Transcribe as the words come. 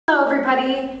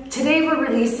everybody! Today we're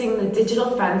releasing the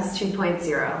DigitalFence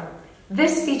 2.0.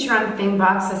 This feature on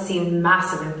Fingbox has seen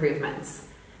massive improvements.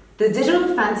 The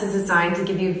DigitalFence is designed to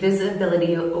give you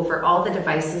visibility over all the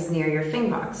devices near your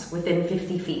Fingbox within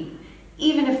 50 feet,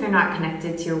 even if they're not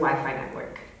connected to your Wi-Fi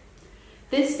network.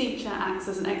 This feature acts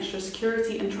as an extra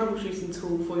security and troubleshooting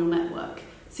tool for your network.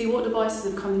 See what devices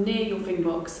have come near your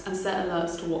Fingbox and set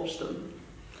alerts to watch them.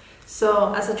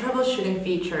 So, as a troubleshooting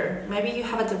feature, maybe you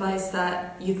have a device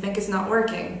that you think is not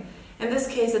working. In this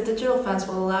case, the DigitalFence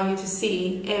will allow you to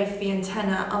see if the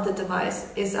antenna of the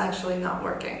device is actually not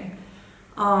working.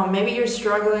 Maybe you're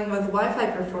struggling with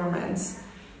Wi-Fi performance.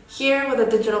 Here with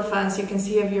the DigitalFence, you can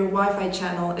see if your Wi-Fi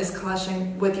channel is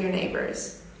clashing with your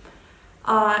neighbors.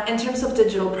 In terms of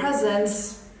digital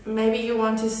presence, maybe you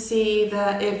want to see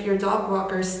that if your dog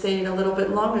walker stayed a little bit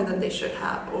longer than they should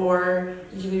have, or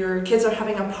your kids are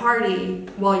having a party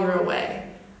while you're away,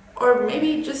 or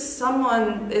maybe just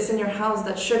someone is in your house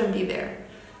that shouldn't be there.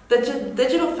 The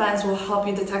DigitalFence will help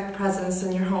you detect presence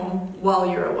in your home while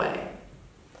you're away.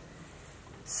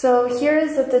 So here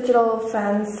is the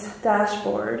DigitalFence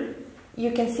dashboard.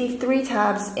 You can see 3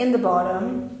 tabs in the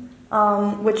bottom,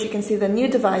 which you can see the new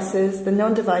devices, the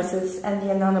known devices, and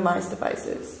the anonymized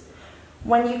devices.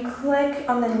 When you click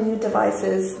on the new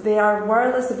devices, they are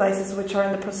wireless devices which are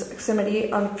in the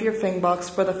proximity of your Fingbox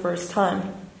for the first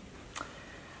time.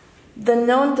 The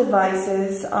known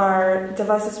devices are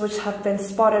devices which have been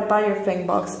spotted by your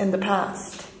Fingbox in the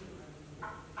past.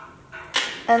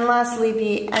 And lastly,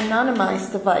 the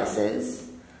anonymized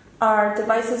devices are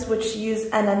devices which use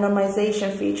an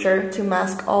anonymization feature to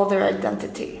mask all their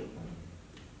identity.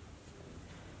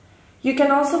 You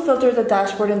can also filter the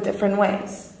dashboard in different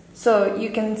ways. So you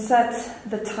can set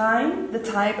the time, the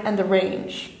type, and the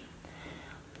range.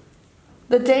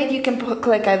 The date you can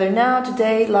click either now,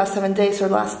 today, last 7 days, or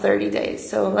last 30 days.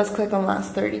 So let's click on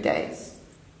last 30 days.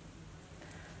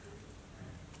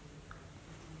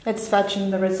 It's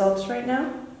fetching the results right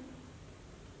now.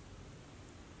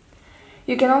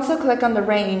 You can also click on the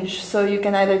range, so you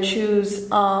can either choose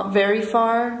very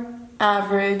far,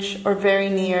 average, or very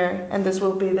near, and this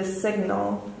will be the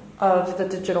signal of the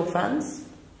DigitalFence.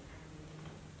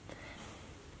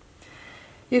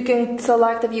 You can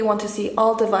select if you want to see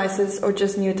all devices or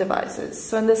just new devices.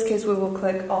 So in this case, we will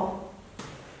click all.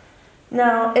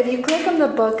 Now, if you click on the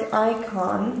book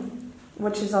icon,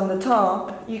 which is on the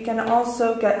top, you can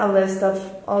also get a list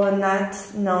of all the net,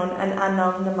 known, and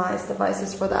anonymized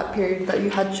devices for that period that you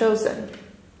had chosen.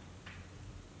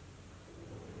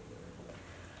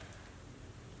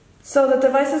 So the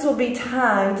devices will be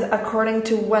tagged according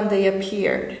to when they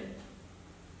appeared.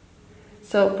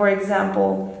 So for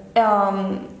example,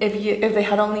 if they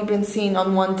had only been seen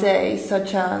on one day,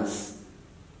 such as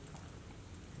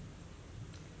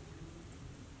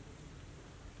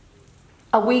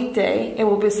a weekday, it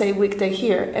will say weekday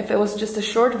here. If it was just a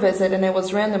short visit and it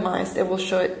was randomized, it will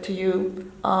show it to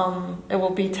you, it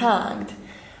will be tagged.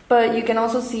 But you can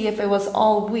also see if it was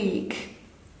all week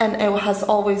and it has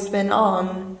always been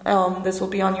on, this will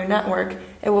be on your network,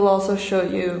 it will also show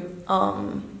you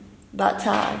that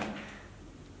tag.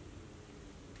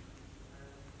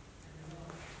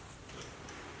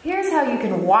 Here's how you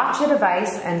can watch a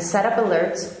device and set up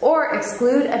alerts or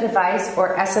exclude a device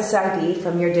or SSID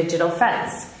from your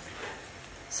DigitalFence.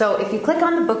 So if you click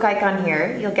on the book icon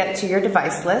here, you'll get to your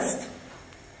device list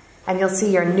and you'll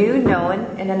see your new,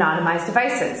 known, and anonymized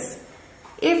devices.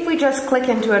 If we just click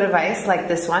into a device like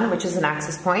this one, which is an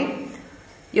access point,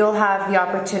 you'll have the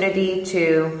opportunity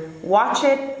to watch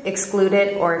it, exclude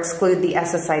it, or exclude the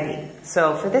SSID.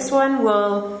 So for this one,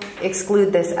 we'll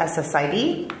exclude this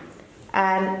SSID.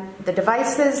 And the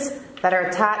devices that are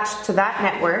attached to that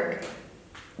network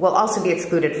will also be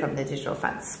excluded from the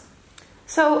DigitalFence.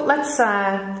 So let's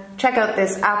check out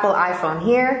this Apple iPhone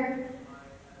here.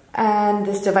 And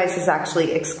this device is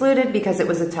actually excluded because it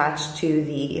was attached to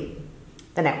the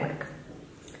network.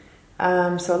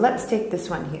 So let's take this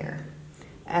one here.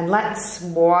 And let's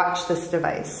watch this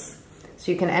device.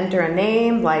 So you can enter a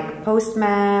name like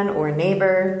postman or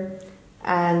neighbor.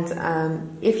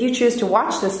 And if you choose to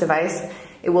watch this device,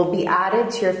 it will be added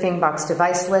to your Fingbox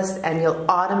device list and you'll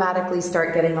automatically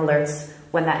start getting alerts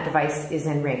when that device is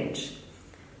in range.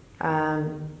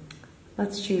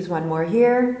 Let's choose one more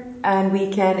here and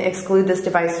we can exclude this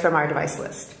device from our device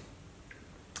list.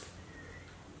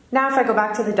 Now if I go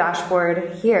back to the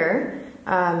dashboard here,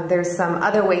 there's some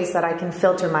other ways that I can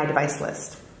filter my device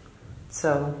list.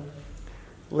 So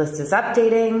list is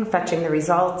updating, fetching the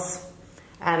results.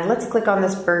 And let's click on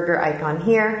this burger icon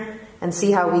here and see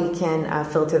how we can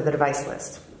filter the device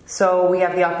list. So we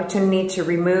have the opportunity to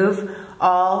remove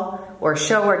all or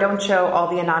show or don't show all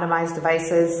the anonymized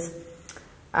devices.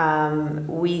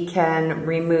 We can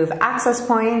remove access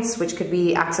points, which could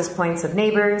be access points of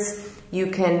neighbors. You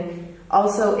can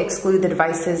also exclude the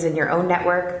devices in your own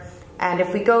network. And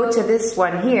if we go to this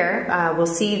one here, we'll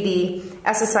see the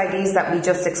SSIDs that we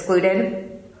just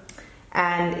excluded.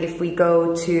 And if we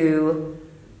go to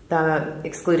the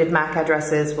excluded MAC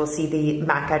addresses, we'll see the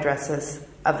MAC addresses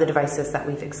of the devices that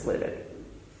we've excluded.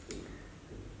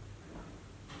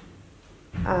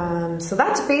 So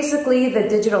that's basically the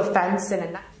digital fence in a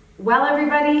nutshell. Well,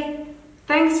 everybody,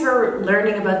 thanks for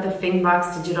learning about the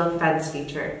Fingbox DigitalFence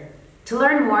feature. To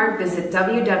learn more, visit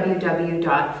www.fing.io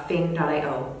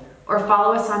or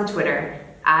follow us on Twitter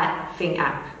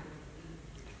 @FingApp.